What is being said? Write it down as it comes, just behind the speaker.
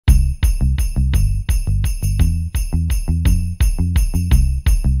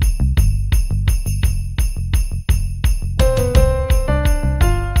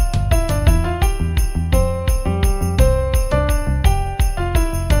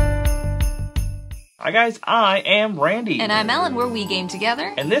Hi guys, I am Randy. And I'm Ellen, where we game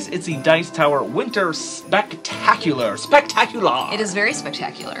together. And this is the Dice Tower Winter Spectacular. Spectacular! It is very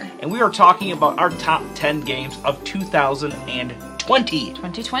spectacular. And we are talking about our top 10 games of 2020.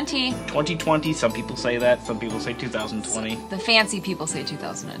 2020, some people say that, some people say 2020. The fancy people say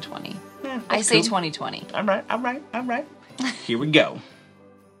 2020. I say cool. 2020. I'm right. Here we go.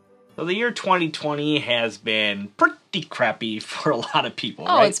 So the year 2020 has been pretty crappy for a lot of people,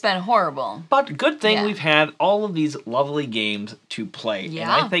 Oh, right? It's been horrible. But good thing we've had all of these lovely games to play. Yeah.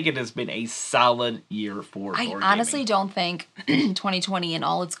 And I think it has been a solid year for board gaming. I honestly don't think 2020 in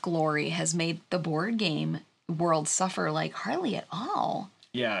all its glory has made the board game world suffer like hardly at all.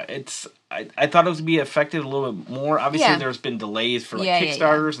 Yeah, I thought it was to be affected a little bit more. Obviously, there's been delays for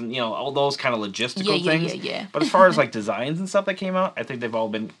Kickstarters and all those kind of logistical things. Yeah. But as far as like designs and stuff that came out, I think they've all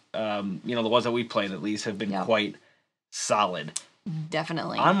been, the ones that we played at least have been quite solid.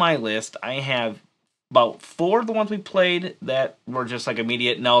 Definitely. On my list, I have about 4 of the ones we played that were just like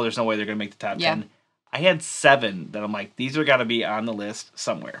immediate. No, there's no way they're gonna make the top 10. I had 7 that I'm like, these are gotta be on the list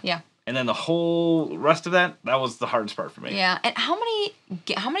somewhere. Yeah. And then the whole rest of that was the hardest part for me. Yeah, and how many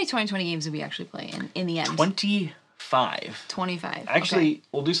 2020 games did we actually play in the end? 25. 25. Actually,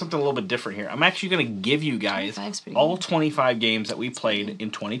 we'll do something a little bit different here. I'm actually going to give you guys all 25 games that we played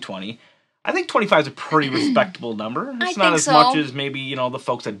in 2020. I think 25 is a pretty respectable number. It's not as much as maybe, the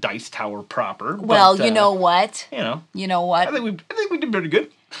folks at Dice Tower proper. Well, but, you know what? You know what? I think we did pretty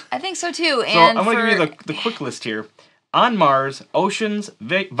good. I think so too. So I'm going to give you the quick list here. On Mars, Oceans,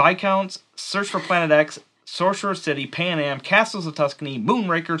 Viscounts, Search for Planet X, Sorcerer City, Pan Am, Castles of Tuscany,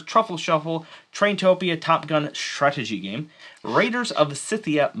 Moonrakers, Truffle Shuffle, Traintopia, Top Gun strategy game, Raiders of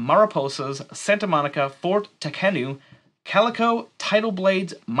Scythia, Mariposas, Santa Monica, Fort Takenu, Calico, Tidal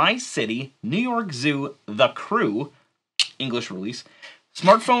Blades, My City, New York Zoo, The Crew, English release,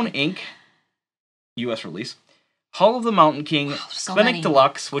 Smartphone Inc., U.S. release, Hall of the Mountain King, Clinic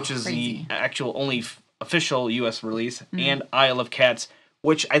Deluxe, which is the actual only official U.S. release, and Isle of Cats,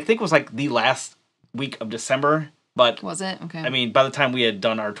 which I think was like the last week of December, but... Was it? Okay. I mean, by the time we had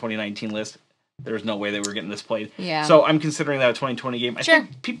done our 2019 list, there was no way they were getting this played. Yeah. So I'm considering that a 2020 game. I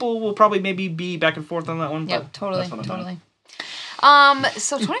think people will probably maybe be back and forth on that one. Yep, totally.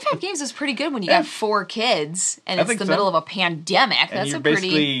 So 25 games is pretty good when you got 4 kids, and it's the middle of a pandemic. That's you're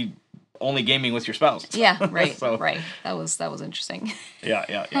basically only gaming with your spouse. Yeah, right, right. That was interesting.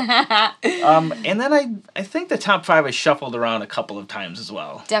 Yeah. And then I think the top 5 I shuffled around a couple of times as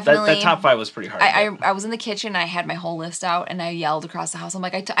well. Definitely. That top 5 was pretty hard. I was in the kitchen, I had my whole list out, and I yelled across the house. I'm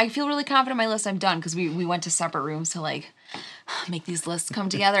like, I feel really confident in my list, I'm done, because we went to separate rooms to, like, make these lists come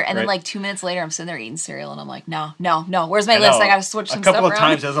together. And then, like, 2 minutes later, I'm sitting there eating cereal, and I'm like, no, where's my list? I gotta switch some stuff around. A couple of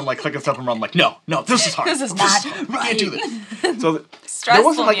times as I'm, like, clicking stuff around, I'm like, no, this is hard. This is not we can't do this. So stressful, there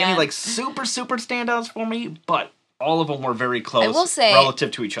wasn't, like, any, like, super standouts for me, but all of them were very close. I will say,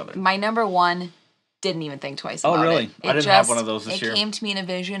 relative to each other. My number 1 didn't even think twice about it. Oh, really? I didn't have one of those this year. It came to me in a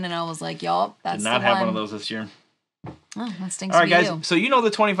vision, and I was like, yup, that's the one. Did not have one of those this year. Oh, that stinks. All right, guys, so you know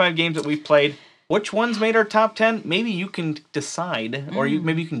the 25 games that we've played. Which ones made our top 10? Maybe you can decide, or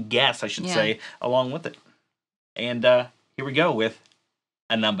maybe you can guess, I should say, along with it. And here we go with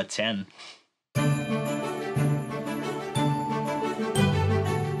a number 10.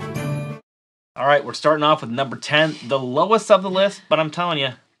 All right, we're starting off with number 10, the lowest of the list, but I'm telling you,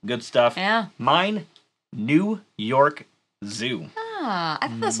 good stuff. Yeah. Mine, New York Zoo. I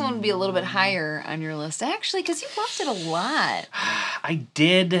thought this one would be a little bit higher on your list, actually, because you loved it a lot. I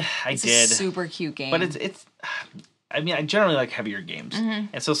did. It's a super cute game. But it's I mean, I generally like heavier games.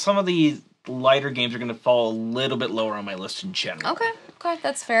 And so some of the lighter games are going to fall a little bit lower on my list in general. Okay,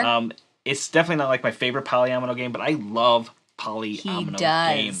 that's fair. It's definitely not like my favorite polyomino game, but I love polyomino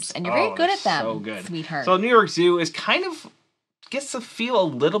games. And you're very good at them. So good. Sweetheart. So New York Zoo is kind of gets to feel a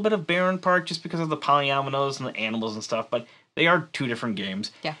little bit of Barren Park just because of the polyominoes and the animals and stuff, but they are 2 different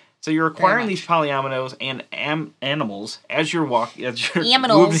games. Yeah. So you're acquiring these polyominoes and animals as you're moving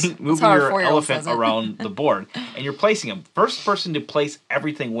your elephant around the board, and you're placing them. First person to place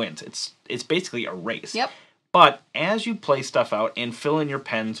everything wins. It's basically a race. Yep. But as you play stuff out and fill in your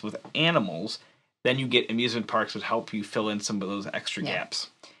pens with animals, then you get amusement parks that help you fill in some of those extra gaps.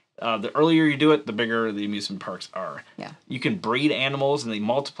 The earlier you do it, the bigger the amusement parks are. Yeah. You can breed animals and they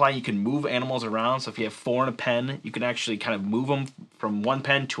multiply. You can move animals around. So if you have 4 in a pen, you can actually kind of move them from one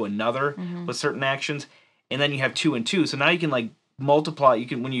pen to another with certain actions. And then you have 2 and 2. So now you can like multiply. You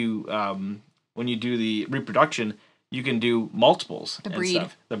can when you do the reproduction, you can do multiples and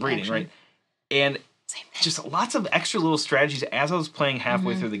stuff. The breeding, right? And just lots of extra little strategies. As I was playing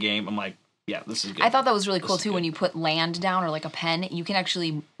halfway through the game, I'm like, Yeah, this is good. I thought that was really cool is too. good. When you put land down or like a pen, you can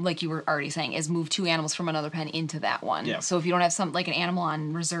actually, like you were already saying, is move 2 animals from another pen into that one. Yeah. So if you don't have some like an animal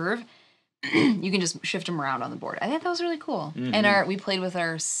on reserve, you can just shift them around on the board. I think that was really cool. Mm-hmm. And we played with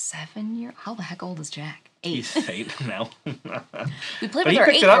our 7-year. How the heck old is Jack? 8. He's 8 now. We played But with he our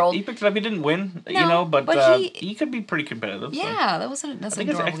picked it up. 8-year-old. He picked it up. He didn't win, No, but he could be pretty competitive. Yeah, that's an I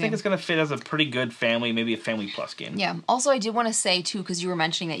adorable think game. it's going to fit as a pretty good family, maybe a family plus game. Yeah. Also, I did want to say too, because you were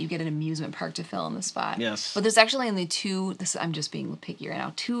mentioning that you get an amusement park to fill in the spot. Yes. But there's actually only 2. I'm just being picky right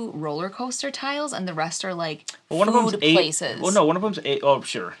now. 2 roller coaster tiles, and the rest are like One of them's food 8. places. Well, no, one of them's 8. Oh,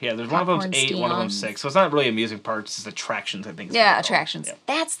 sure. Yeah, there's one of Popcorn them's 8, one of them's stands. 6. So it's not really amusement parks, it's attractions, I think. Yeah, attractions. Yeah.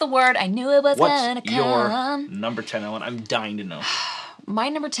 That's the word. I knew it was gonna What's your come. number 10, Ellen? I'm dying to know. My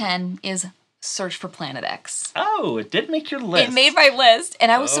number 10 is Search for Planet X. Oh, it did make your list. It made my list,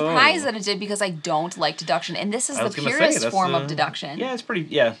 and I was surprised Oh. that it did because I don't like deduction, and this is I the was gonna say, purest that's form the- of deduction. Yeah, it's pretty.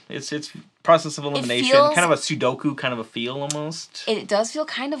 Yeah, it's process of elimination, feels- kind of a Sudoku kind of a feel almost. It does feel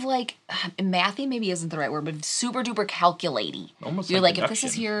kind of like mathy, maybe isn't the right word, but super duper calculating. Almost You're like like, if this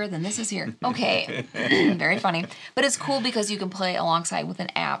is deduction. here, then this is here. Okay, very funny. But it's cool because you can play alongside with an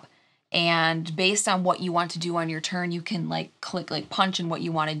app, and based on what you want to do on your turn, you can like click, like punch in what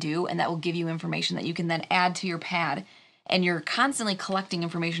you want to do, and that will give you information that you can then add to your pad. And you're constantly collecting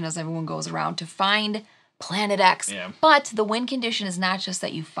information as everyone goes around to find Planet X. Yeah. But the win condition is not just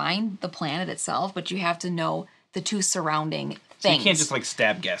that you find the planet itself, but you have to know the 2 surrounding So things. you can't just like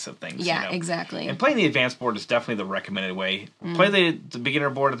stab guess at things. Yeah, you know? exactly. And playing the advanced board is definitely the recommended way. Play the beginner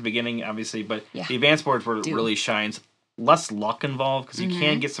board at the beginning, obviously, but Yeah. the advanced board is where it Do. really shines. Less luck involved because you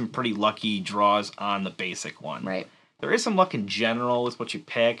can get some pretty lucky draws on the basic one. Right. There is some luck in general with what you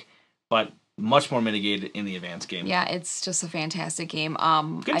pick, but much more mitigated in the advanced game. Yeah, it's just a fantastic game.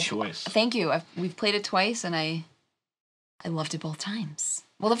 Good choice. Thank you. We've played it twice, and I loved it both times.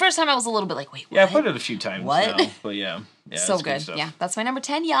 Well, the first time I was a little bit like, wait, what? Yeah, I played it a few times What? now, but yeah. So it's good. stuff. Yeah, that's my number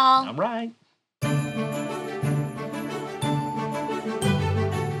 10, y'all. All right.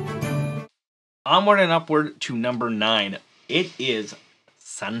 Onward and upward to number 9. It is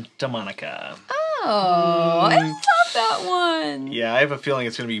Santa Monica. Oh, I love that one. Yeah, I have a feeling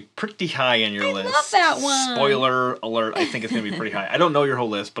it's going to be pretty high on your list. love that one. Spoiler alert, I think it's going to be pretty high. I don't know your whole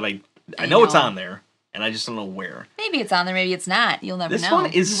list, but I know it's on there, and I just don't know where. Maybe it's on there, maybe it's not. You'll never This know.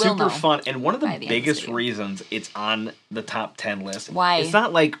 one is You will super know. fun, and one of the by the end of this biggest video. reasons it's on the top 10 list. Why? It's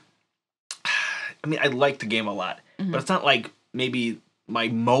not like, I mean, I like the game a lot, Mm-hmm. but it's not like maybe my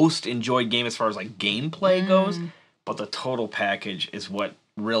most enjoyed game as far as like gameplay goes, Mm. but the total package is what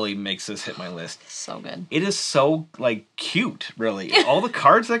really makes this hit my list. So good. It is so like cute, really. All the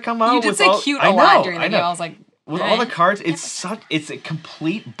cards that come out. You did with say all, cute I a lot know, during the I game. know. I was like, With all all the right. cards, it's a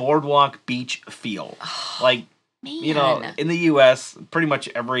complete boardwalk beach feel. Like, you know, Man. in the U.S., pretty much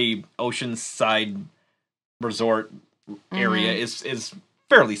every oceanside resort area is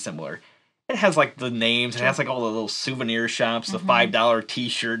fairly similar. It has like the names. It has like all the little souvenir shops, the $5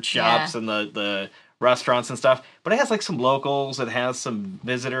 T-shirt shops, and the restaurants and stuff. But it has like some locals. It has some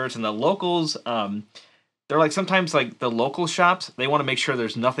visitors, and the locals. They're like sometimes like the local shops. They want to make sure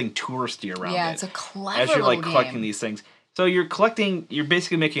there's nothing touristy around Yeah, it. it's a clever As you're like little collecting game. these things. So you're collecting. You're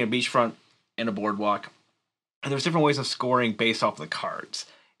basically making a beachfront and a boardwalk. And there's different ways of scoring based off the cards.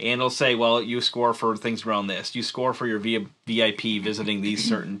 And it'll say, well, you score for things around this. You score for your VIP visiting these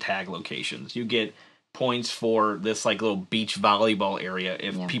certain tag locations. You get points for this like little beach volleyball area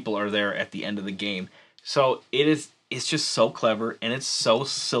if people are there at the end of the game. So it's just so clever and it's so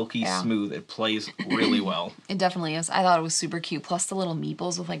silky smooth. It plays really well. It definitely is. I thought it was super cute. Plus the little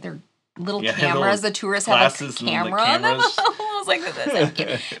meeples with like their little Yeah, cameras. little The tourists have a glasses and the camera on them. cameras. I was like, this is so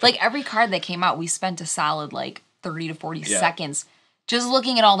cute. Like every card that came out, we spent a solid like 30 to 40 seconds just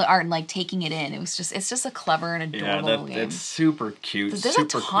looking at all the art and like taking it in. It's just a clever and adorable little game. That's super cute. There's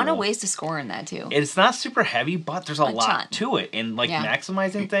super a ton cool. of ways to score in that too. It's not super heavy, but there's a lot ton. to it. And like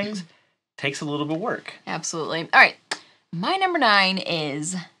maximizing things takes a little bit of work. Absolutely. All right. My number 9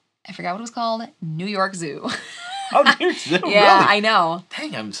 is, I forgot what it was called, New York Zoo. Oh, New York Zoo, Yeah, really? I know.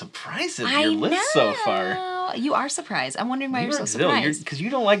 Dang, I'm surprised at I your list so far. know. You are surprised. I'm wondering why New you're so York Zoo, surprised. because you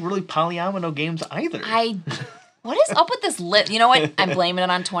don't like really polyomino games either. What is up with this list? You know what? I'm blaming it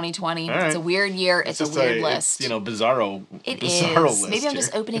on 2020. All It's right. a weird year. It's a just weird list. It's, bizarro. It bizarro is. list Maybe I'm here.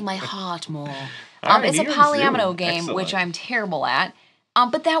 just opening my heart more. All right, It's a New York polyomino Zoo. game, which Excellent. I'm terrible at.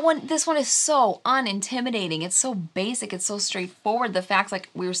 But this one is so unintimidating. It's so basic. It's so straightforward. The facts, like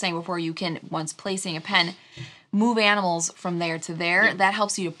we were saying before, you can, once placing a pen, move animals from there to there. Yeah. That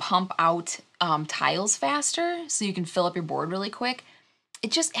helps you to pump out tiles faster, so you can fill up your board really quick.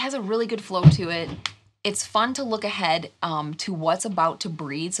 It just has a really good flow to it. it's fun to look ahead to what's about to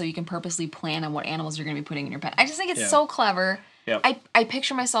breed, so you can purposely plan on what animals you're going to be putting in your pen. I just think it's so clever. Yep. I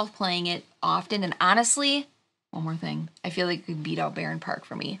picture myself playing it often, and honestly, one more thing, I feel like it could beat out Barren Park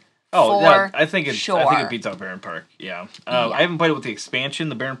for me. Oh, yeah, I think sure. it beats out Barren Park. Yeah. I haven't played it with the expansion,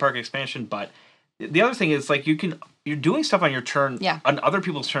 the Barren Park expansion, but the other thing is like you're doing stuff on your turn, on other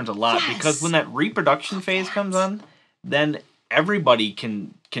people's turns a lot, because when that reproduction phase comes on, then everybody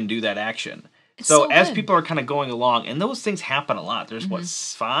can do that action. So as people are kind of going along, and those things happen a lot. There's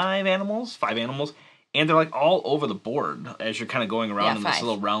five animals, and they're like all over the board as you're kind of going around in this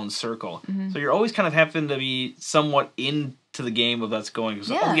little round circle. So you're always kind of having to be somewhat into the game of that's going.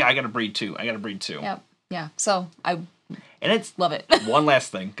 So, oh yeah, I got to breed two. Yep. Yeah. So and it's love it. One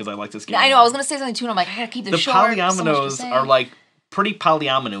last thing, because I like this game. I know. I was gonna say something too, and I'm like, I gotta keep this short. The polyominoes are like pretty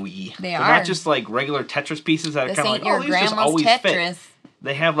polyomino-y. They're not just like regular Tetris pieces that are kind of like, oh, these just always fit.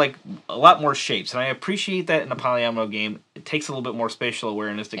 They have like a lot more shapes, and I appreciate that in a polyomino game. It takes a little bit more spatial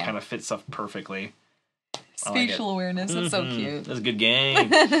awareness to kind of fit stuff perfectly. Spatial awareness, that's so cute. That's a good game.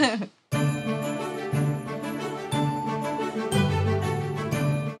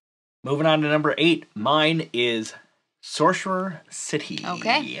 Moving on to number 8, mine is Sorcerer City.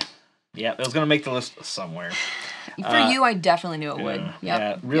 Okay. Yeah, it was going to make the list somewhere. For you, I definitely knew it would. Yep.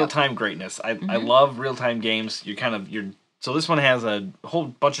 Yeah, real-time greatness. I love real-time games. So this one has a whole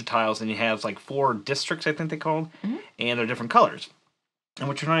bunch of tiles, and it has like 4 districts, I think they called, and they're different colors. And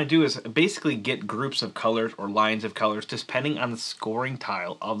what you're trying to do is basically get groups of colors or lines of colors, depending on the scoring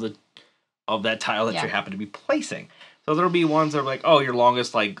tile of that tile that you happen to be placing. So there'll be ones that are like, oh, your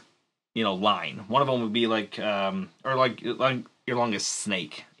longest line. One of them would be like, or like your longest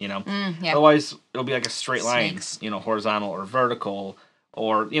snake. Otherwise it'll be like a straight line, horizontal or vertical,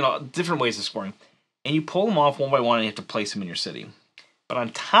 or different ways of scoring. And you pull them off one by one, and you have to place them in your city. But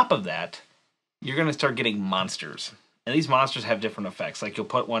on top of that, you're going to start getting monsters. And these monsters have different effects. Like, you'll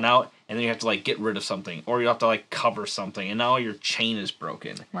put one out, and then you have to, like, get rid of something. Or you have to, like, cover something. And now your chain is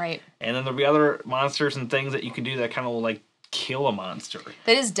broken. Right. And then there'll be other monsters and things that you can do that kind of will, like, kill a monster.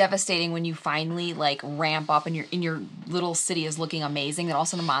 That is devastating when you finally like ramp up and your little city is looking amazing. Then all of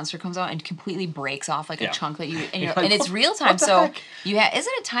a sudden a monster comes out and completely breaks off like a chunk that and it's real time. So heck? Is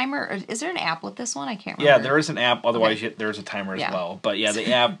it a timer? Or is there an app with this one? I can't remember. Yeah, there is an app. Otherwise, there's a timer as well. But yeah,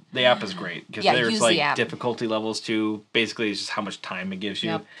 the app is great because there's like difficulty levels too. Basically, it's just how much time it gives you.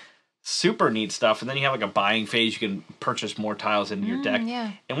 Yep. Super neat stuff. And then you have like a buying phase. You can purchase more tiles into your deck.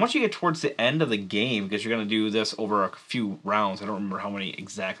 Yeah. And once you get towards the end of the game, because you're going to do this over a few rounds, I don't remember how many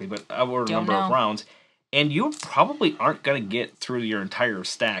exactly, but over a number of rounds, and you probably aren't going to get through your entire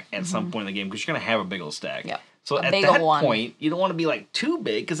stack at some point in the game because you're going to have a big old stack. Yeah. So at that point, you don't want to be like too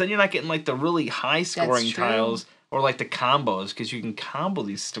big because then you're not getting like the really high scoring tiles or like the combos, because you can combo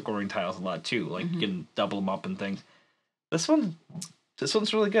these scoring tiles a lot too. Like you can double them up and things. This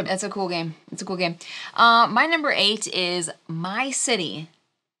one's really good. It's a cool game. My number 8 is My City.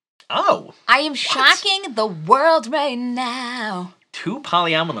 Oh. I am shocking the world right now. 2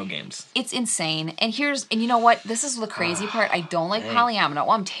 polyomino games. It's insane. And you know what? This is the crazy part. I don't like polyomino.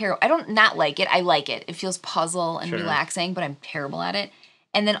 Well, I'm terrible. I don't not like it. I like it. It feels puzzle and relaxing, but I'm terrible at it.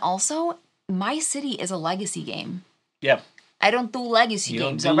 And then also, My City is a legacy game. Yep. I don't do legacy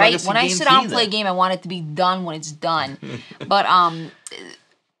games, all right? When I sit down and play a game, I want it to be done when it's done. But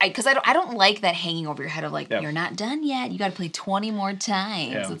because I don't like that hanging over your head of like, you're not done yet. You got to play 20 more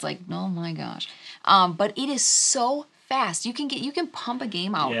times. Yeah. It's like, oh my gosh. But it is so fast. You can pump a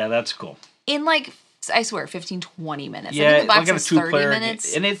game out. Yeah, that's cool. In like, I swear, 15, 20 minutes. Yeah, I think the box like is 30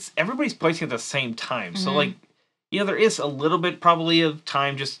 minutes. And everybody's placing at the same time. So like, there is a little bit probably of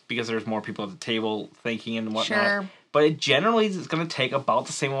time just because there's more people at the table thinking and whatnot. Sure. But it generally is going to take about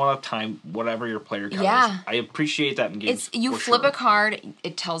the same amount of time, whatever your player count is. I appreciate that in games. You flip a card,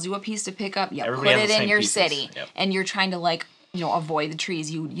 it tells you what piece to pick up, put it in your city, and you're trying to like, avoid the trees.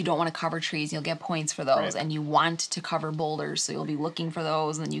 You don't want to cover trees, you'll get points for those, and you want to cover boulders, so you'll be looking for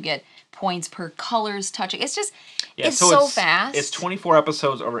those, and then you get points per colors touching. It's just, it's so fast. It's 24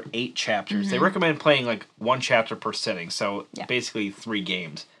 episodes over 8 chapters. They recommend playing like 1 chapter per sitting, so basically 3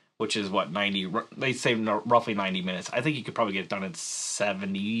 games. Which is what, 90, they say roughly 90 minutes. I think you could probably get it done in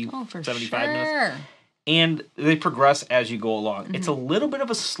 75 minutes. And they progress as you go along. It's a little bit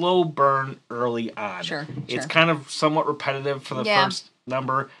of a slow burn early on. It's kind of somewhat repetitive for the first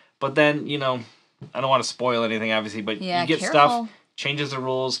number. But then, I don't want to spoil anything, obviously, but you get stuff, changes the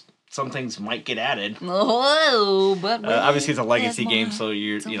rules. Some things might get added. Oh, but obviously it's a legacy game, so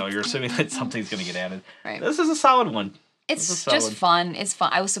you're assuming that something's going to get added. Right. This is a solid one. It's just fun. It's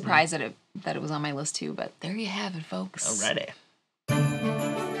fun. I was surprised that it was on my list too, but there you have it, folks. Alrighty.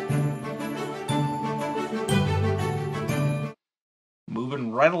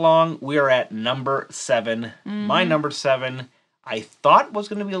 moving right along. We are at number 7. My number 7, I thought was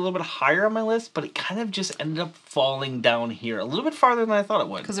going to be a little bit higher on my list, but it kind of just ended up falling down here a little bit farther than I thought it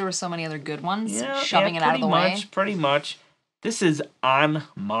would. Because there were so many other good ones shoving it out of the way. Pretty much. This is On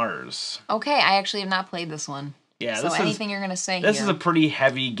Mars. Okay, I actually have not played this one. Yeah, so anything you're going to say This is a pretty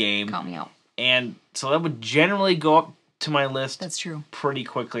heavy game. Count me out. And so that would generally go up to my list. That's true. Pretty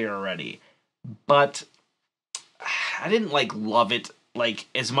quickly already. But I didn't love it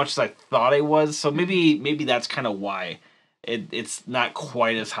as much as I thought I was. So maybe that's kind of why it's not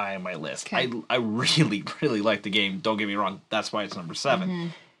quite as high on my list. Okay. I really, really like the game. Don't get me wrong. That's why it's number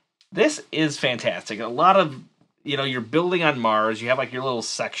 7. This is fantastic. A lot of, you're building on Mars. You have your little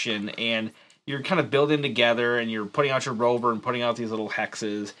section and you're kind of building together and you're putting out your rover and putting out these little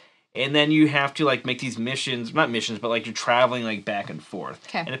hexes. And then you have to make these missions, not missions, but you're traveling back and forth.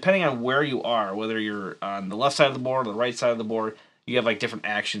 Okay. And depending on where you are, whether you're on the left side of the board or the right side of the board, you have different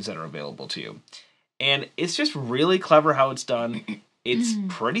actions that are available to you. And it's just really clever how it's done. It's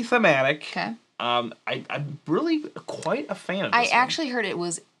pretty thematic. Okay. I'm really quite a fan of this. I actually heard it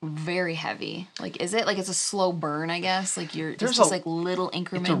was very heavy. Is it it's a slow burn, I guess? It's just little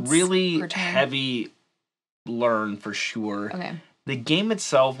increments. It's a really per turn? heavy learn for sure. Okay. The game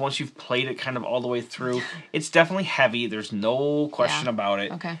itself, once you've played it kind of all the way through, it's definitely heavy. There's no question about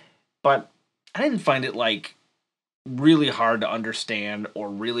it. Okay. But I didn't find it really hard to understand or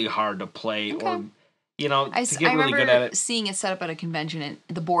really hard to play or to get really good at it. Seeing it set up at a convention and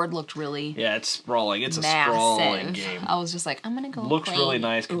the board looked really it's sprawling. It's massive. A sprawling game. I was just I'm gonna go. Looks really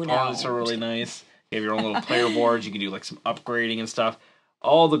nice. Components are really nice. You have your own little player boards. You can do some upgrading and stuff.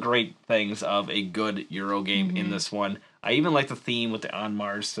 All the great things of a good Euro game in this one. I even like the theme with the On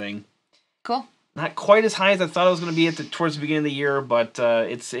Mars thing. Cool. Not quite as high as I thought it was going to be towards the beginning of the year, but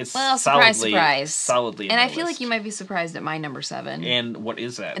it's surprise. solidly. And I feel like you might be surprised at my number 7. And what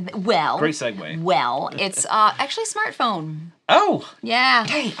is that? Well, great segue. Well, it's actually smartphone. Oh, yeah.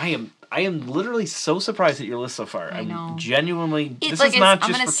 Hey, I am literally so surprised at your list so far. I know. I'm genuinely. This is not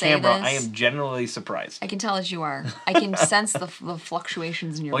just for camera. I am genuinely surprised. I can tell as you are. I can sense the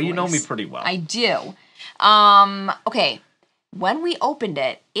fluctuations in your voice. Well, you know me pretty well. I do. Okay. When we opened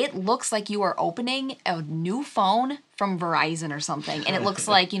it, it looks like you are opening a new phone from Verizon or something. And it looks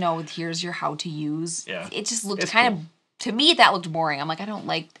like, here's your how to use. Yeah. It just looked kind of, to me, that looked boring. I'm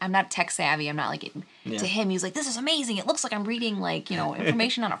I'm not tech savvy. I'm not to him, he's like, this is amazing. It looks like I'm reading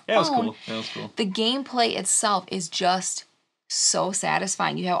information on a phone. Yeah, that was cool. The gameplay itself is just so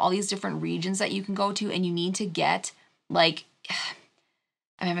satisfying. You have all these different regions that you can go to and you need to get, I'm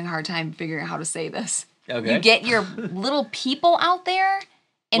having a hard time figuring out how to say this. Okay. You get your little people out there,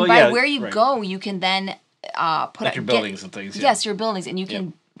 and where you go, you can then put your buildings and things. Yeah. Yes, your buildings, and you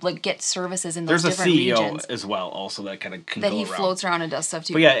can get services in those different regions. There's a CEO as well, also that kind of can that go he around. Floats around and does stuff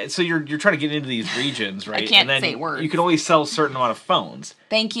too. But yeah, so you're trying to get into these regions, right? I can't and then say words. You can only sell a certain amount of phones.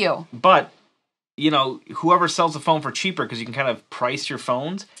 Thank you. But whoever sells a phone for cheaper, because you can kind of price your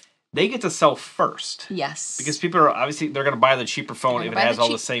phones, they get to sell first. Yes. Because people are obviously they're going to buy the cheaper phone if it has all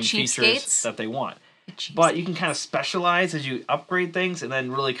the same features that they want. But you can kind of specialize as you upgrade things and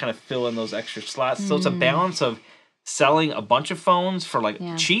then really kind of fill in those extra slots. So it's a balance of selling a bunch of phones for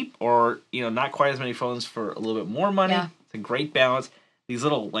cheap or, not quite as many phones for a little bit more money. Yeah. It's a great balance. These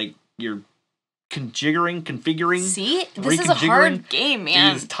little, you're configuring. See? This is a hard game,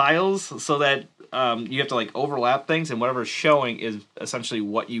 man. These tiles so that you have to overlap things, and whatever's showing is essentially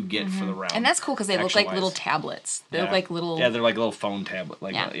what you get for the round. And that's cool because they look like little tablets. They look like little. Yeah, they're like a little phone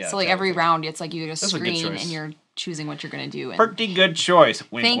tablet. So every round, it's like you get a screen and you're choosing what you're going to do. And pretty good choice.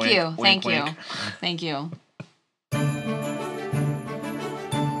 Wink, thank wink, you, wink, thank wink. you, thank you.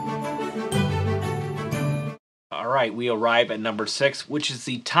 All right, we arrive at number 6, which is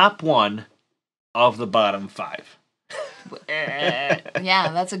the top one of the bottom 5.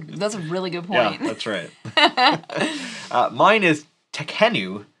 Yeah, that's a really good point. Yeah, that's right. Mine is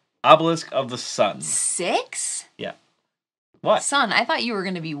Tekhenu, Obelisk of the Sun. 6? Yeah. What? Son, I thought you were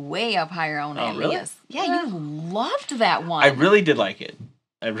going to be way up higher on it. Really? Yeah, you loved that one. I really did like it.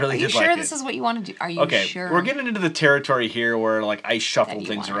 Are you sure this is what you want to do? Are you sure? Okay, we're getting into the territory here where I shuffle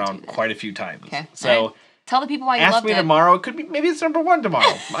things around quite a few times. Okay. So right. Tell the people why you loved it. Ask me tomorrow. It could be, maybe it's number 1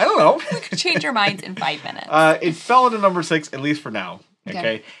 tomorrow. I don't know. We could change our minds in 5 minutes. It fell into number 6, at least for now.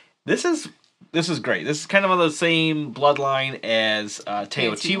 Okay. This is great. This is kind of on the same bloodline as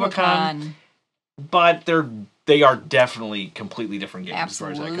Teotihuacan, but they are definitely completely different games.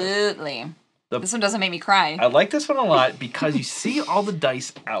 Absolutely. This one doesn't make me cry. I like this one a lot because you see all the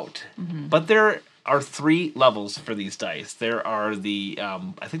dice out, but there are 3 levels for these dice. There are the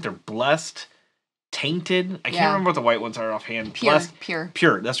I think they're blessed, tainted. I can't remember what the white ones are offhand.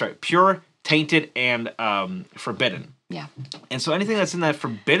 Pure. That's right. Pure, tainted, and forbidden. Yeah. And so anything that's in that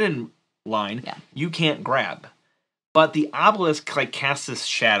forbidden line, you can't grab. But the obelisk like casts this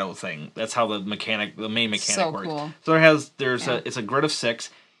shadow thing. That's how the main mechanic works. Cool. So it's a grid of 6.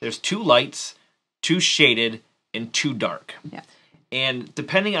 There's 2 lights, 2 shaded, and 2 dark. Yeah. And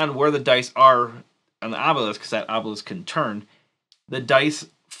depending on where the dice are on the obelisk, because that obelisk can turn, the dice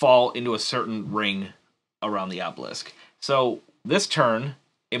fall into a certain ring around the obelisk. So this turn,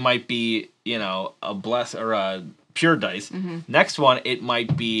 it might be, a bless or a pure dice. Mm-hmm. Next one, it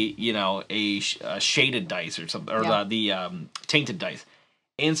might be, a shaded dice or something, or the tainted dice.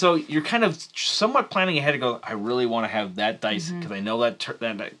 And so you're kind of somewhat planning ahead to go, I really want to have that dice because I know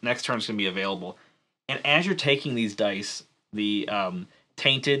that next turn is going to be available. And as you're taking these dice, the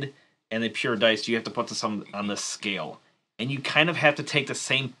tainted and the pure dice, you have to put some on this scale. And you kind of have to take the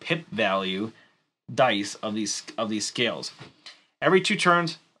same pip value dice of these scales. Every 2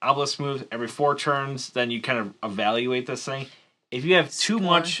 turns, obelisk moves. Every 4 turns, then you kind of evaluate this thing. If you have too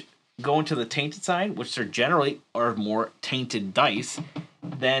much going to the tainted side, which there generally are more tainted dice,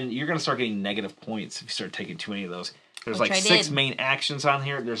 then you're going to start getting negative points if you start taking too many of those. There's like 6 main actions on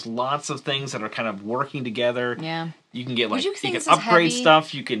here. There's lots of things that are kind of working together. Yeah. You can get you can upgrade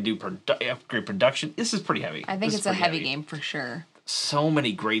stuff. You can do upgrade production. This is pretty heavy. I think it's a heavy game for sure. So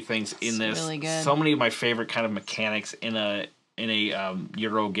many great things in this. Really good. So many of my favorite kind of mechanics in a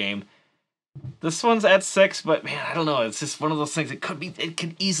Euro game. This one's at 6, but man, I don't know. It's just one of those things. It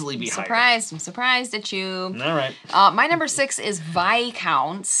could easily be higher. I'm surprised at you. All right. My number 6 is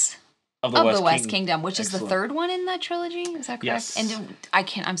Viscounts of the West Kingdom, which is the 3rd one in that trilogy. Is that correct? Yes. And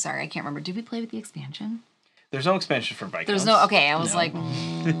I'm sorry, I can't remember. Did we play with the expansion? There's no expansion for Viscounts. There's no. Okay, I was like,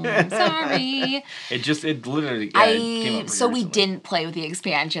 sorry. It literally. Came up so recently. We didn't play with the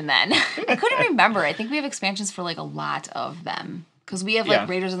expansion then. I couldn't remember. I think we have expansions for like a lot of them. Because we have like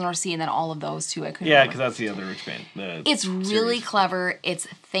Raiders of the North Sea and then all of those too. I couldn't. Yeah, because that's the other expansion. It's really clever. It's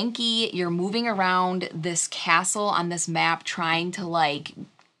thinky. You're moving around this castle on this map, trying to like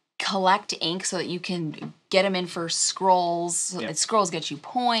collect ink so that you can get them in for scrolls. Yep. Scrolls get you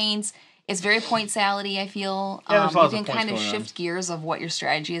points. It's very point salady, I feel. Yeah, you can kind of shift gears of what your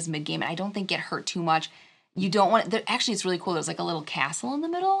strategy is mid-game, and I don't think get hurt too much. You don't want it. Actually, it's really cool. There's like a little castle in the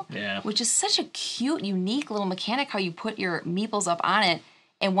middle, which is such a cute, unique little mechanic how you put your meeples up on it.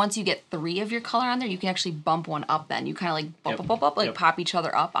 And once you get 3 of your color on there, you can actually bump one up then. You kind of like bump up, like pop each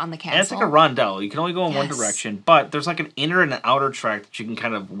other up on the castle. And it's like a rondel. You can only go in one direction, but there's like an inner and an outer track that you can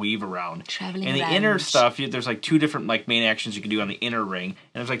kind of weave around. Traveling and the inner stuff, there's like 2 different like main actions you can do on the inner ring,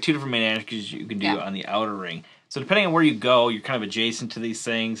 and there's like 2 different main actions you can do on the outer ring. So depending on where you go, you're kind of adjacent to these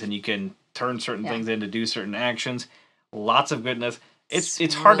things, and you can turn certain things in to do certain actions. Lots of goodness.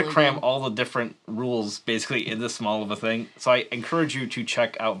 It's hard to cram all the different rules basically in this small of a thing. So I encourage you to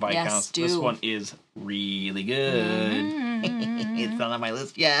check out Viscounts. This one is really good. Mm-hmm. It's not on my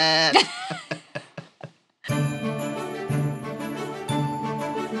list yet.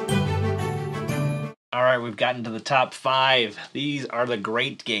 All right, we've gotten to the top 5. These are the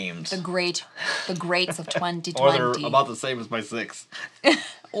great games. The greats of 2020. Or they're about the same as my 6.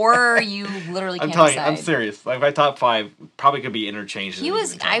 Or you literally can't decide. You, I'm serious. Like my top 5 probably could be interchanged.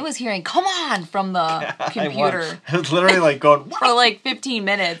 I was hearing "Come on" from the computer. I was literally like going for like 15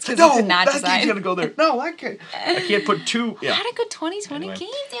 minutes because I could not decide. No, that game's gonna go there. No, I can't. I can't put 2. Yeah. Had a good 2020 game,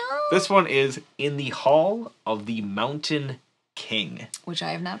 y'all. This one is In the Hall of the Mountain King, which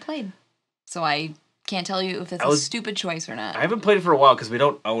I have not played, so I can't tell you if that's a stupid choice or not. I haven't played it for a while because we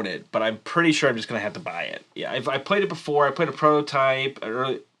don't own it, but I'm pretty sure I'm just going to have to buy it. Yeah, I played it before. I played a prototype,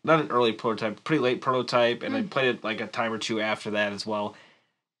 not an early prototype, pretty late prototype, and I played it like a time or 2 after that as well.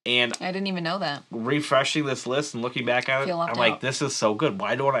 And I didn't even know that. Refreshing this list and looking back at it, I'm like, this is so good.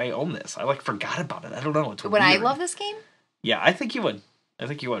 Why don't I own this? I like forgot about it. I don't know. It's Would I love this game? Yeah, I think you would.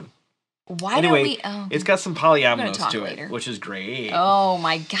 Why don't we... it's got some polyominoes to it, which is great. Oh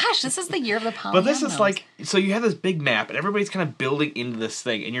my gosh, this is the year of the polyominoes. But this is like... So you have this big map, and everybody's kind of building into this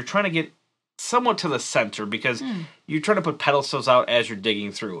thing, and you're trying to get somewhat to the center, because you're trying to put pedestals out as you're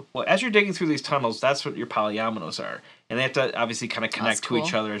digging through. Well, as you're digging through these tunnels, that's what your polyominoes are. And they have to obviously kind of connect to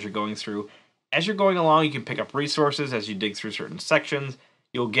each other as you're going through. As you're going along, you can pick up resources as you dig through certain sections.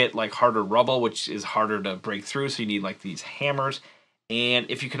 You'll get like harder rubble, which is harder to break through, so you need like these hammers. And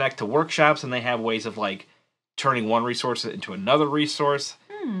if you connect to workshops, and they have ways of like turning one resource into another resource.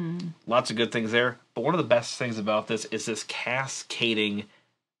 Lots of good things there. But one of the best things about this is this cascading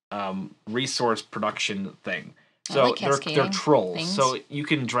resource production thing. So they're trolls. Things. So you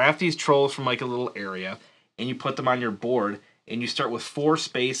can draft these trolls from like a little area, and you put them on your board, and you start with 4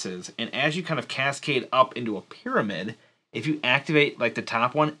 spaces, and as you kind of cascade up into a pyramid, if you activate like the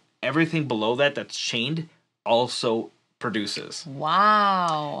top one, everything below that that's chained also produces.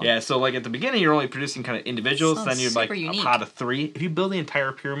 Wow. Yeah, so like at the beginning, you're only producing kind of individuals, Sounds then you're like super unique. a pot of 3. If you build the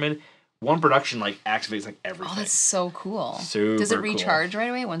entire pyramid, one production like activates like everything. Oh, that's so cool. Super Does it cool. recharge right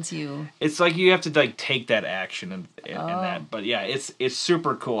away once you... It's like you have to like take that action and that. But yeah, it's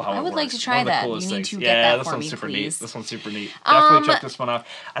super cool how it works. I would like to try One of the that. coolest You need things. to get Yeah, that this for one's me, super please. neat. This one's super neat. Definitely check this one out.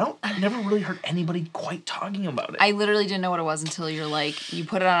 I've never really heard anybody quite talking about it. I literally didn't know what it was until you're like, you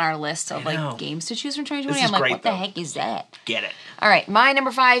put it on our list of like games to choose from 2020. This is I'm like, great, what the though. heck is that? Get it. All right, my number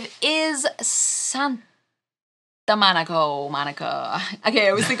 5 is Santa Monica. Okay, I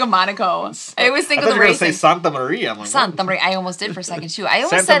always think of Monaco. I always think I of thought the you were going to say racing. Santa Maria. I'm like, Santa Maria. I almost did for a second too. I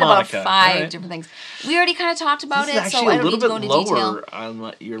almost Santa said Monica. about 5 Right. different things. We already kind of talked about this it, is so actually I a don't need little to go bit into detail. lower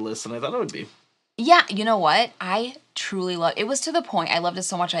on your list than I thought it would be. Yeah, you know what? I truly love it. Was to the point. I loved it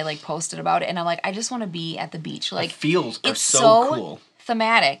so much. I like posted about it, and I'm like, I just want to be at the beach. Like, the feels are it's so cool.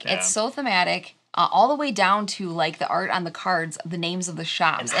 Thematic. Yeah. It's so thematic. All the way down to like the art on the cards, the names of the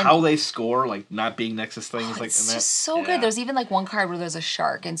shops, And how they score, like not being next to things like it's that. just so good. There's even like one card where there's a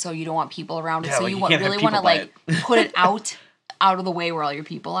shark, and so you don't want people around it. Yeah, So like you you can't have really want to people by like it. put it out of the way where all your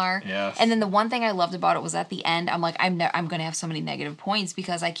people are. Yes. And then the one thing I loved about it was at the end, I'm like, I'm gonna have so many negative points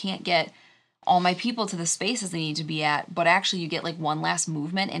because I can't get all my people to the spaces they need to be at, but actually you get like one last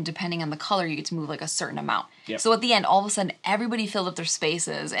movement, and depending on the color, you get to move like a certain amount. Yep. So at the end, all of a sudden, everybody filled up their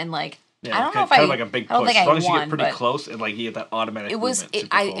spaces, and like, Yeah, I don't know if kind I of like a big I don't push. think As long I as you won, get pretty but close, and like you get that automatic it was movement.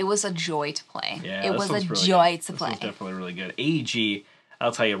 Super cool. it was a joy to play. Yeah, it this was a one's really joy good. to This play. one's definitely really good. AEG,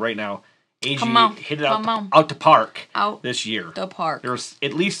 I'll tell you right now, AEG Come on, hit it come on. out to park Out this year. the park. There was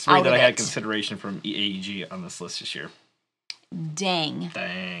at least 3 Out that of I had it. consideration from AEG on this list this year. Dang.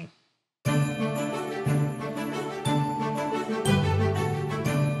 Dang.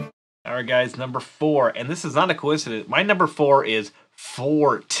 All right, guys, number 4, and this is not a coincidence. My number 4 is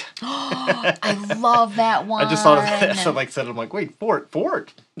Fort. I love that one. I just thought of that. So like said, I'm like, wait,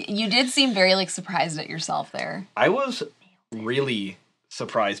 Fort. You did seem very like surprised at yourself there. I was really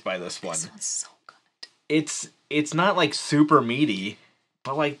surprised by this one. This one's so good. It's not like super meaty,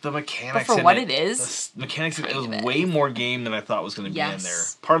 but like the mechanics. But for in what it is, the mechanics in it was kind of way more game than I thought was going to be in there.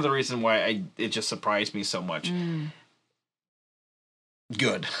 Part of the reason why it just surprised me so much.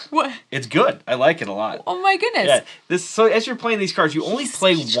 Good. What? It's good. I like it a lot. Oh my goodness. Yeah. So as you're playing these cards, you only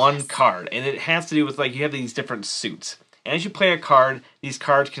play one card, and it has to do with like you have these different suits. And as you play a card, these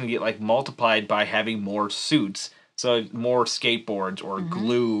cards can get like multiplied by having more suits. So more skateboards or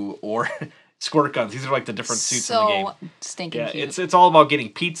glue or squirt guns. These are like the different suits in the game. So stinking cute. It's all about getting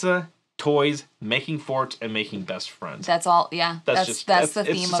pizza, toys, making forts, and making best friends. That's all. Yeah. That's the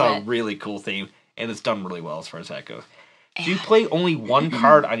theme it's of just it. a really cool theme, and it's done really well as far as that goes. So you play only one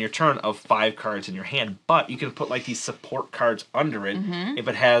card on your turn of 5 cards in your hand, but you can put like these support cards under it if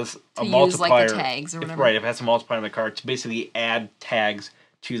it has a multiplier. Use, like, the tags or whatever. Right, if it has a multiplier on the card to basically add tags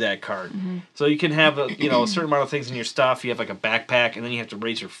to that card. So you can have a certain amount of things in your stuff. You have like a backpack, and then you have to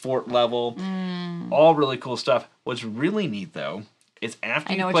raise your fort level. All really cool stuff. What's really neat though is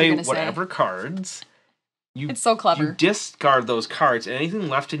after you play whatever cards, it's so clever. You discard those cards, and anything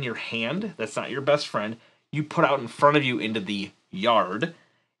left in your hand that's not your best friend, you put out in front of you into the yard,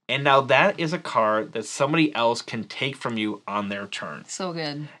 and now that is a card that somebody else can take from you on their turn. So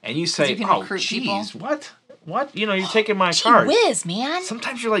good. And you say, "Oh, jeez, what? You're taking my card." Whiz, man.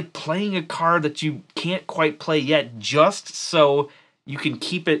 Sometimes you're like playing a card that you can't quite play yet, just so you can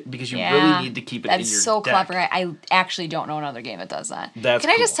keep it because you really need to keep it in your deck. That's so clever. I actually don't know another game that does that. Can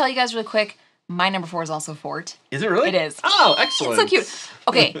I just tell you guys really quick? My number 4 is also Fort. Is it really? It is. Oh, excellent. It's so cute.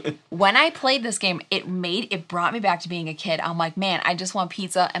 Okay, when I played this game, it brought me back to being a kid. I'm like, man, I just want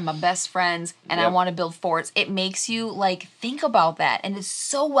pizza and my best friends, and I want to build forts. It makes you like think about that, and it's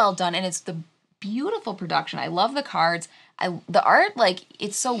so well done, and it's the beautiful production. I love the cards. The art, like,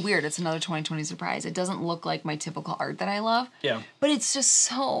 it's so weird. It's another 2020 surprise. It doesn't look like my typical art that I love. Yeah. But it's just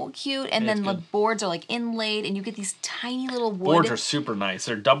so cute. And then the boards are, like, inlaid, and you get these tiny little wood. Boards are super nice.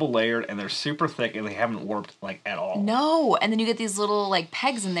 They're double layered, and they're super thick, and they haven't warped, like, at all. No. And then you get these little, like,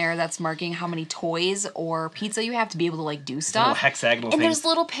 pegs in there that's marking how many toys or pizza you have to be able to, like, do stuff. Little hexagonal things. And there's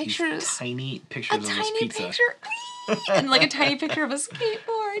little pictures. Tiny pictures of this pizza. Picture. And, like, a tiny picture of a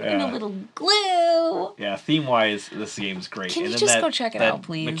skateboard and a little glue. Yeah, theme-wise, this game's great. Can and you then just go check it out,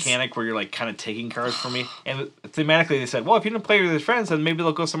 please? Mechanic where you're, like, kind of taking cards from me. And thematically, they said, well, if you didn't play with your friends, then maybe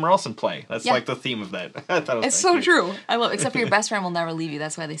they'll go somewhere else and play. That's, like, the theme of that. I thought it was It's so cute. true. I love it. Except for your best friend will never leave you.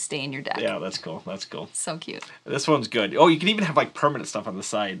 That's why they stay in your deck. Yeah, that's cool. That's cool. So cute. This one's good. Oh, you can even have, like, permanent stuff on the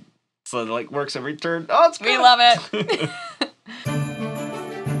side. So it, like, works every turn. Oh, it's good. We love it.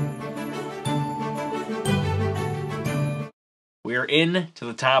 we're in to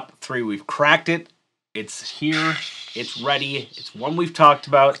the top 3. We've cracked it. It's here. It's ready. It's one we've talked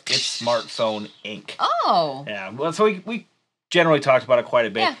about. It's Smartphone Inc. Oh. Yeah. Well, so we generally talked about it quite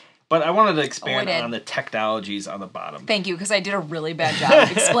a bit. Yeah. But I wanted to expand on the technologies on the bottom. Thank you, because I did a really bad job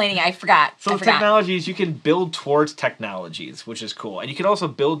of explaining. I forgot. So the technologies, you can build towards technologies, which is cool. And you can also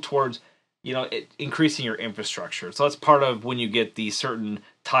build towards, increasing your infrastructure. So that's part of when you get these certain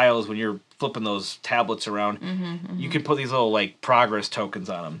tiles, when you're flipping those tablets around, you can put these little, progress tokens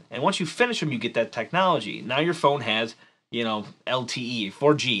on them. And once you finish them, you get that technology. Now your phone has, LTE,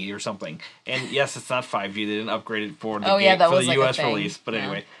 4G or something. And yes, it's not 5G. They didn't upgrade it for the, for the US release. But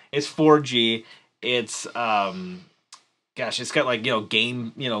anyway, it's 4G. It's, it's got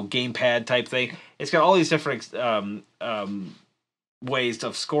gamepad type thing. It's got all these different ways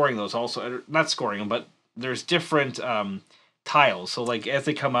of scoring those also. Not scoring them, but there's different tiles. So, as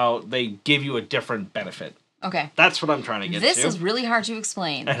they come out, they give you a different benefit. Okay. That's what I'm trying to get to. This is really hard to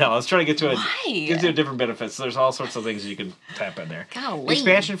explain. I know. I was trying to get to it. Why? Gives you a different benefit. So there's all sorts of things you can tap in there. Golly.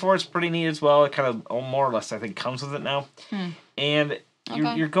 Expansion for it's pretty neat as well. It kind of more or less, I think, comes with it now. And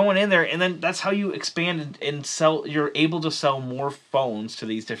you're going in there, and then that's how you expand and sell. You're able to sell more phones to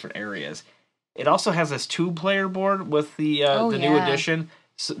these different areas. It also has this 2-player board with the new edition,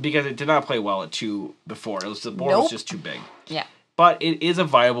 because it did not play well at 2 before. The board was just too big. Yeah. But it is a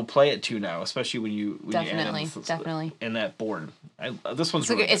viable play at 2 now, especially when you definitely in that board. This one's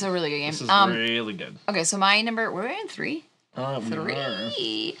it's a really good game. This is really good. Okay, so my number, we're in 3.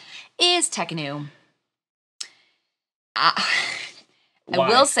 3 is Tekkenu. I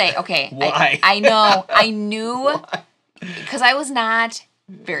will say, okay, why? I knew because I was not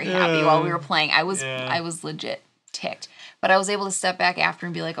very happy while we were playing. I was legit ticked, but I was able to step back after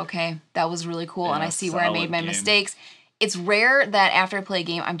and be like, okay, that was really cool, and I see where I made my mistakes. It's rare that after I play a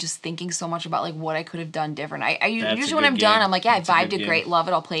game, I'm just thinking so much about what I could have done different. I usually when I'm done, I'm like, yeah, I vibed it great, love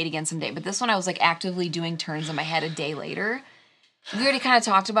it, I'll play it again someday. But this one, I was actively doing turns in my head a day later. We already kind of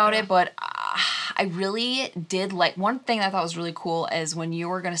talked about it, but I really did one thing that I thought was really cool is when you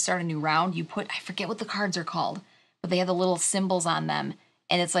were going to start a new round, you I forget what the cards are called, but they have the little symbols on them.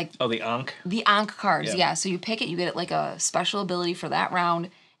 And it's the Ankh? The Ankh cards, yeah. So you pick it, you get it a special ability for that round.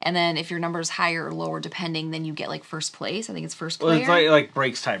 And then if your number is higher or lower, depending, then you get first place. I think it's first player. Well, it's like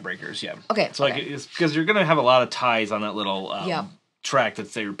breaks tiebreakers, yeah. Okay. So it's because you're gonna have a lot of ties on that little track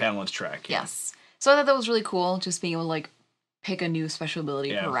that's your balance track. Yeah. Yes. So I thought that was really cool, just being able to pick a new special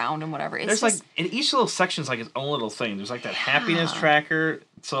ability per round and whatever. It's there's in each little section's its own little thing. There's that happiness tracker.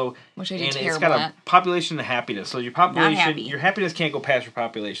 So which I do and terrible it's got at. a population and happiness. So your population, your happiness can't go past your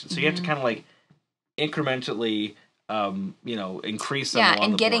population. So you have to kind of incrementally. Increase them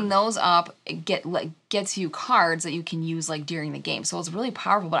and getting those up gets you cards that you can use during the game. So it's really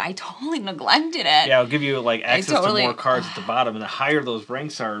powerful, but I totally neglected it. Yeah, it'll give you access to more cards at the bottom, and the higher those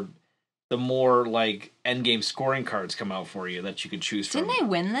ranks are, the more end game scoring cards come out for you that you can choose from. Didn't I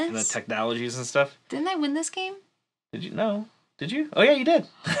win this? And the technologies and stuff. Didn't I win this game? Did you? No. Did you? Oh yeah, you did.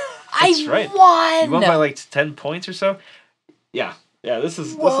 That's right. Won. You won by 10 points or so. Yeah. Yeah, this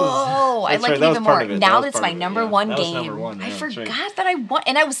is. Whoa! I like it even more. Now that's my number one game. Number one. I forgot that I won,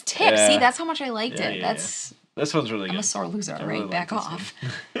 and I was ticked. See, that's how much I liked it. That's. This one's really good. I'm a sore loser. All right, back off.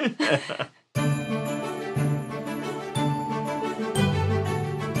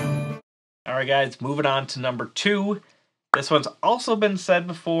 All right, guys. Moving on to number 2. This one's also been said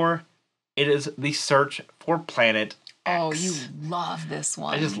before. It is the Search for Planet X. Oh, you love this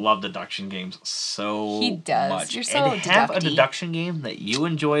one. I just love deduction games so He does. much. You're so and to have a deduction game that you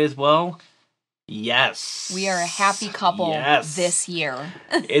enjoy as well, yes. We are a happy couple this year.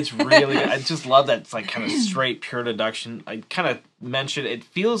 It's really good. I just love that it's kind of straight, pure deduction. I kind of mentioned it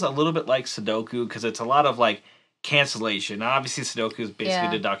feels a little bit like Sudoku because it's a lot of cancellation. Now, obviously, Sudoku is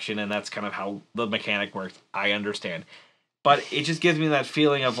basically deduction, and that's kind of how the mechanic works. I understand. But it just gives me that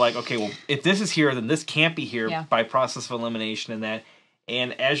feeling of okay, well, if this is here, then this can't be here by process of elimination and that.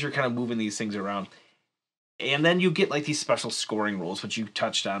 And as you're kind of moving these things around, and then you get these special scoring rules, which you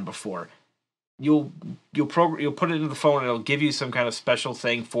touched on before. You'll put it into the phone, and it'll give you some kind of special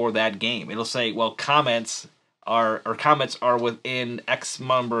thing for that game. It'll say, well, comments are within X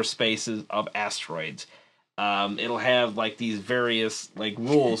number of spaces of asteroids. It'll have these various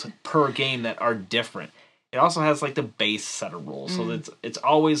rules per game that are different. It also has the base set of rules, so it's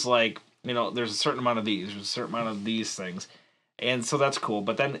always there's a certain amount of these, there's a certain amount of these things, and so that's cool.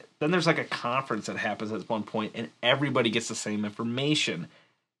 But then there's a conference that happens at one point, and everybody gets the same information.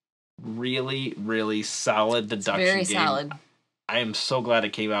 Really, really solid deduction game. Very solid. I am so glad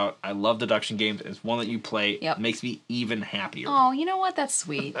it came out. I love deduction games. It's one that you play. Yep. Makes me even happier. Oh, you know what? That's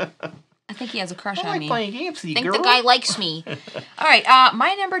sweet. I think he has a crush I on like me. playing games with you, I think girl. the guy likes me. All right,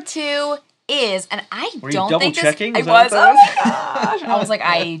 my number 2 is, and I Were you don't double think this... checking? I was. Oh my gosh. I was like,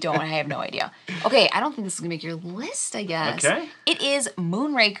 I have no idea. Okay, I don't think this is going to make your list, I guess. Okay. It is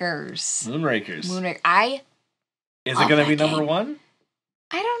Moonrakers. Moonrakers. Is love it going to that be number game. 1?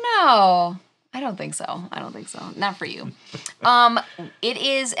 I don't know. I don't think so. Not for you. It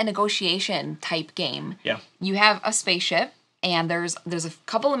is a negotiation type game. Yeah. You have a spaceship, and there's a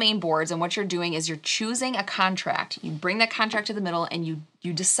couple of main boards, and what you're doing is you're choosing a contract. You bring that contract to the middle, and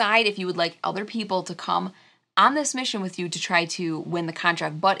you decide if you would like other people to come on this mission with you to try to win the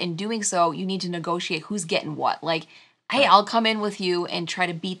contract. But in doing so, you need to negotiate who's getting what. Like, hey, I'll come in with you and try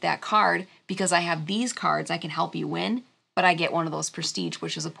to beat that card because I have these cards. I can help you win. But I get one of those prestige,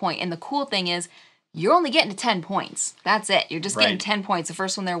 which is a point. And the cool thing is, you're only getting to 10 points. That's it. You're just getting 10 points. The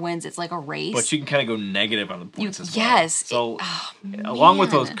first one there wins. It's like a race. But you can kind of go negative on the points as well. Yes. So, along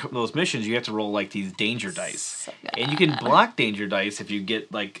with those missions, you have to roll like these danger dice. So and you can block danger dice if you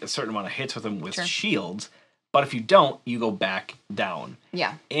get like a certain amount of hits with them with shields. But if you don't, you go back down.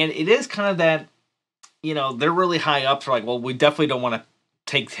 Yeah. And it is kind of that, they're really high up. They're like, well, we definitely don't want to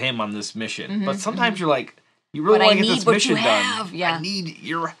take him on this mission. But sometimes you're like, you really want to get this mission done. Yeah. I need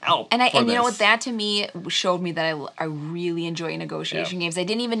your help. And you know what? That to me showed me that I really enjoy negotiation games. I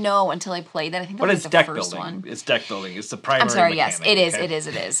didn't even know until I played that. I think that was the first one. It's deck building. It's the primary. I'm sorry. Mechanic, Yes, it is. okay?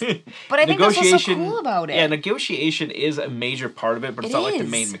 It is. But I think that's what's so cool about it. Yeah, negotiation is a major part of it, but it's not like the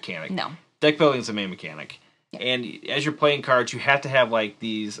main mechanic. No. Deck building is the main mechanic. Yeah. And as you're playing cards, you have to have like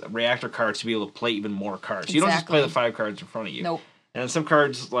these reactor cards to be able to play even more cards. Exactly. You don't just play the 5 cards in front of you. Nope. And some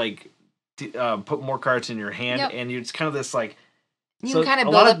cards like put more cards in your hand, and it's kind of this like you can kind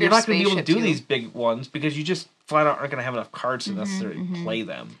of build up your you're not going to be able to do too. these big ones because you just flat out aren't going to have enough cards to necessarily play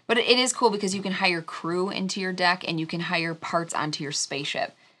them. But it is cool because you can hire crew into your deck and you can hire parts onto your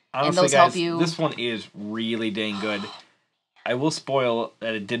spaceship. Honestly, and those guys, help you. This one is really dang good. I will spoil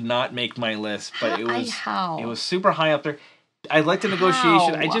that it did not make my list, but it was super high up there. I like the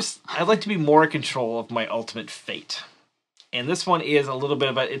negotiation. I like to be more in control of my ultimate fate. And this one is a little bit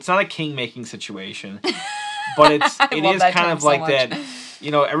of it's not a king-making situation, but it is kind of like that,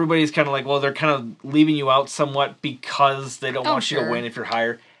 everybody's kind of like, well, they're kind of leaving you out somewhat because they don't want you to win if you're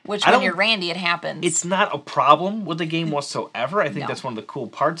higher. Which when you're Randy, it happens. It's not a problem with the game whatsoever. I think that's one of the cool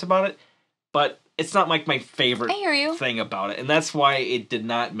parts about it, but it's not like my favorite thing about it, and that's why it did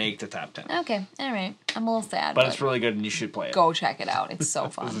not make the top 10. Okay, all right. I'm a little sad. But it's really good, and you should play it. Go check it out. It's so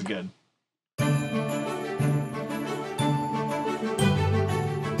fun. This is good.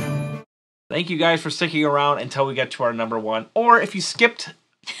 Thank you guys for sticking around until we get to our number 1. Or if you skipped,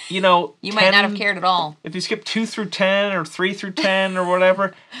 you might not have cared at all. If you skipped 2 through 10 or 3 through 10 or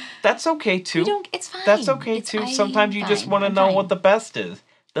whatever, that's okay too. It's fine. That's okay too. Sometimes you just want to know what the best is.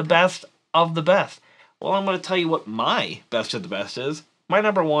 The best of the best. Well, I'm going to tell you what my best of the best is. My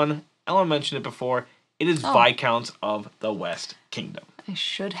number 1, Ellen mentioned it before, it is Viscounts of the West Kingdom. I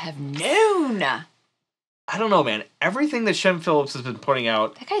should have known. I don't know, man. Everything that Shem Phillips has been putting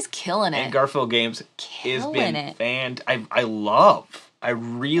out, that guy's killing it. And Garfield Games has been I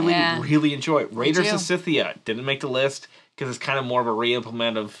really enjoy it. Raiders of Scythia didn't make the list because it's kind of more of a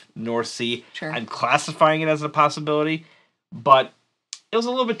re-implement of North Sea. Sure. I'm classifying it as a possibility, but it was a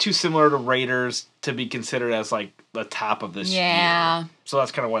little bit too similar to Raiders to be considered as like the top of this year. So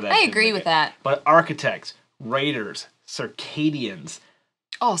that's kind of why that. I agree with that. But Architects, Raiders, Circadians.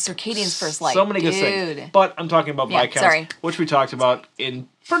 Oh, Circadian's first light. So many good things. But I'm talking about Viscounts, which we talked about in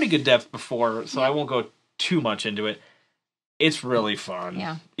pretty good depth before, so I won't go too much into it. It's really fun.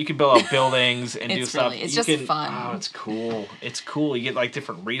 Yeah. You can build out buildings and do stuff. It's just fun. Oh, it's cool. It's cool. You get like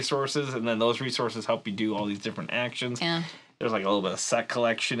different resources, and then those resources help you do all these different actions. Yeah. There's like a little bit of set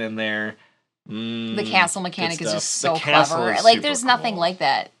collection in there. The castle mechanic is just so clever. Like, there's nothing like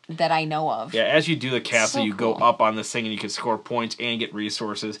that I know of. Yeah, as you do the castle, you go up on this thing and you can score points and get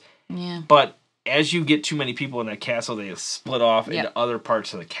resources. Yeah. But as you get too many people in that castle, they split off into other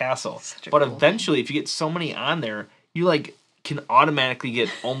parts of the castle. But eventually, if you get so many on there, you like can automatically get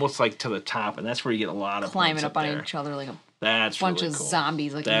almost like to the top, and that's where you get a lot of climbing points up on each other like a bunch of cool.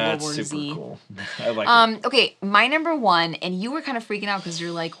 Zombies, like in World War Z. Cool. I like it. Okay, my number 1, and you were kind of freaking out because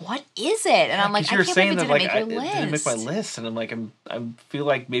you're like, "What is it?" And I'm like, "I can't believe it didn't make your list." It didn't make my list, and I'm like, I feel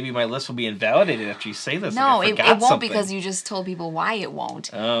like maybe my list will be invalidated after you say this. No, like it won't because you just told people why it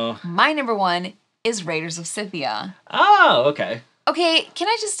won't. Oh. My number 1 is Raiders of Scythia. Oh, okay. Okay, can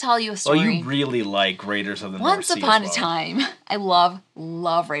I just tell you a story? Well, you really like Raiders of the North Sea. Once upon a time, I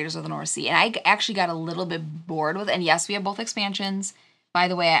love Raiders of the North Sea. And I actually got a little bit bored with it. And yes, we have both expansions. By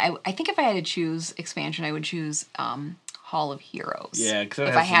the way, I think if I had to choose expansion, I would choose Hall of Heroes. Yeah, because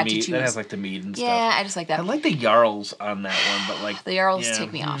if I had to choose. That has like the mead and stuff. Yeah, I just like that. I like the Jarls on that one, but like the Jarls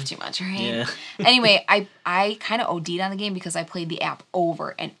take me off too much, right? Yeah. Anyway, I kind of OD'd on the game because I played the app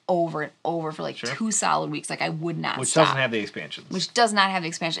over and over and over for like 2 solid weeks. Like I would not Which stop. doesn't have the expansions. Which does not have the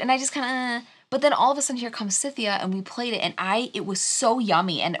expansion. And I just kind of... But then all of a sudden here comes Scythia, and we played it, and it was so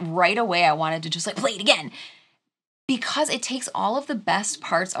yummy, and right away I wanted to just like play it again. Because it takes all of the best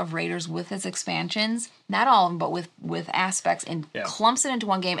parts of Raiders with its expansions, not all of them, but with aspects, and clumps it into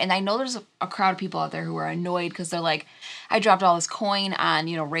one game. And I know there's a crowd of people out there who are annoyed because they're like, I dropped all this coin on,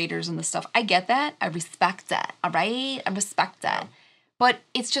 Raiders and the stuff. I get that. I respect that. All right? I respect that. But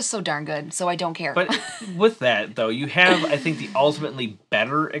it's just so darn good, so I don't care. But with that, though, you have, I think, the ultimately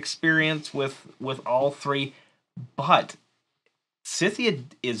better experience with all three. But Scythia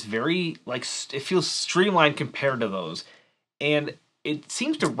is very, like, it feels streamlined compared to those. And it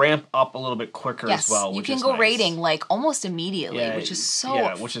seems to ramp up a little bit quicker as well, which is you can go nice. raiding, like, almost immediately, which is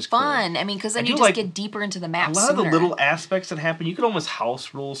so fun. Cool. I mean, because then you just get deeper into the map A lot of the little aspects that happen, you could almost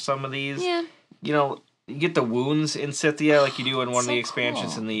house rule some of these. Yeah. You get the wounds in Scythia like you do in one of the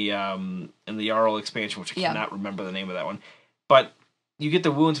expansions in the Jarl expansion, which I cannot remember the name of that one. But you get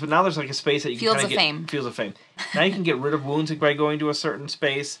the wounds, but now there's like a space that you can kind of get... Fields of Fame. Now you can get rid of wounds by going to a certain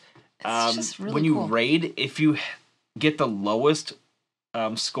space. It's just really when you raid, if you get the lowest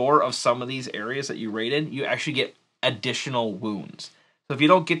score of some of these areas that you raid in, you actually get additional wounds. So if you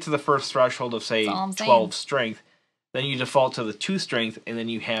don't get to the first threshold of, say, 12 strength, then you default to the 2 strength, and then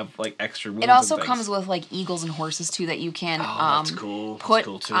you have like extra wounds. It also comes with like eagles and horses too that you can put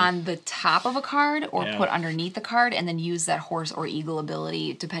on the top of a card or put underneath the card, and then use that horse or eagle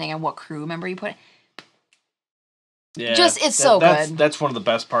ability depending on what crew member you put. Yeah, it's so good. That's one of the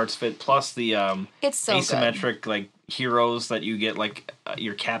best parts of it. Plus the it's so asymmetric like heroes that you get, like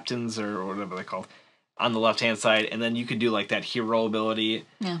your captains or whatever they're called, on the left hand side, and then you could do like that hero ability.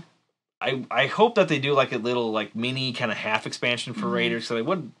 Yeah. I hope that they do like a little like mini kind of half expansion for Raiders, so they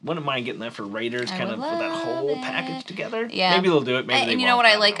wouldn't mind getting that for Raiders, kind of with that whole package together. Yeah, maybe they'll do it. Maybe they you know what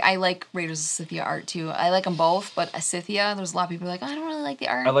I like? I like Raiders of Scythia art too. I like them both, but Scythia, there's a lot of people like, I don't really like the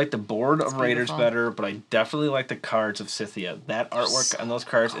art. I like the board of Raiders better, but I definitely like the cards of Scythia. That artwork on those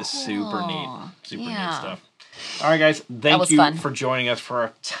cards is super neat, super neat stuff. All right, guys, thank you for joining us for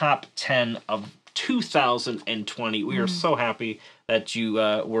our top 10 of 2020. We are so happy that you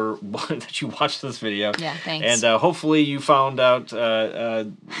that you watched this video. Yeah, thanks. And hopefully you found out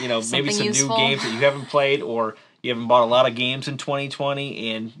maybe some useful. new games that you haven't played, or you haven't bought a lot of games in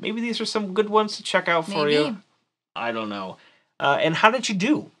 2020, and maybe these are some good ones to check out for you. I don't know. And how did you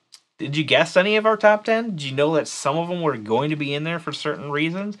do? Did you guess any of our top 10? Did you know that some of them were going to be in there for certain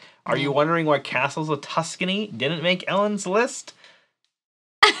reasons? Are you wondering why Castles of Tuscany didn't make Ellen's list?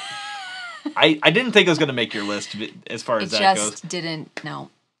 I didn't think it was going to make your list as far as that goes. It just didn't,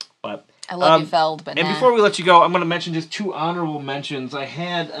 no. But I love you, Feld, but And before we let you go, I'm going to mention just 2 honorable mentions. I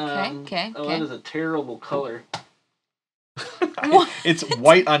had... Okay. That is a terrible color. It's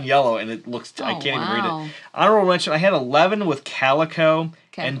white on yellow, and it looks... I can't even read it. Honorable mention, I had 11 with Calico,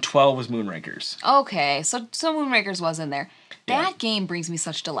 and 12 was Moonrakers. Okay, so Moonrakers was in there. That game brings me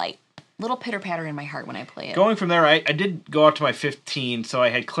such delight. Little pitter-patter in my heart when I play it. Going from there, I did go out to my 15, so I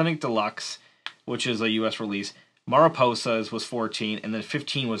had Clinic Deluxe, which is a U.S. release. Mariposas was 14, and then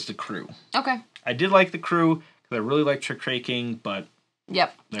 15 was The Crew. Okay. I did like The Crew, because I really like Trick Traking, but...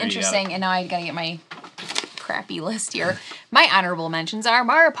 Yep, interesting, and now I gotta get my crappy list here. My honorable mentions are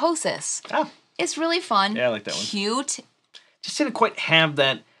Mariposas. Oh. It's really fun. Yeah, I like that one. Cute. Just didn't quite have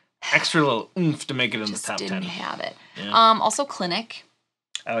that extra little oomph to make it in the top 10. Just didn't have it. Yeah. Also Clinic.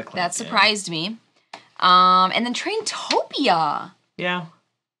 I like Clinic. That surprised me. And then Traintopia. Yeah.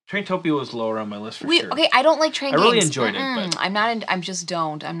 Traintopia was lower on my list for sure. Okay, I don't like train games. I really enjoyed it, but... I'm just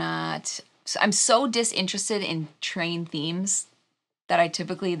don't. I'm so disinterested in train themes that I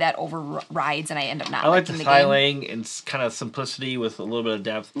typically, that overrides and I end up not liking the game. I like the tiling and kind of simplicity with a little bit of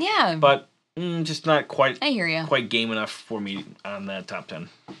depth. Yeah. But just not quite... I hear you. Quite game enough for me on that top 10.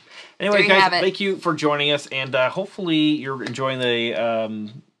 Anyway, guys, thank you for joining us, and hopefully you're enjoying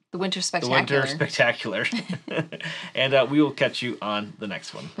the Winter Spectacular. And we will catch you on the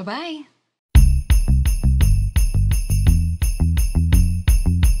next one. Bye-bye.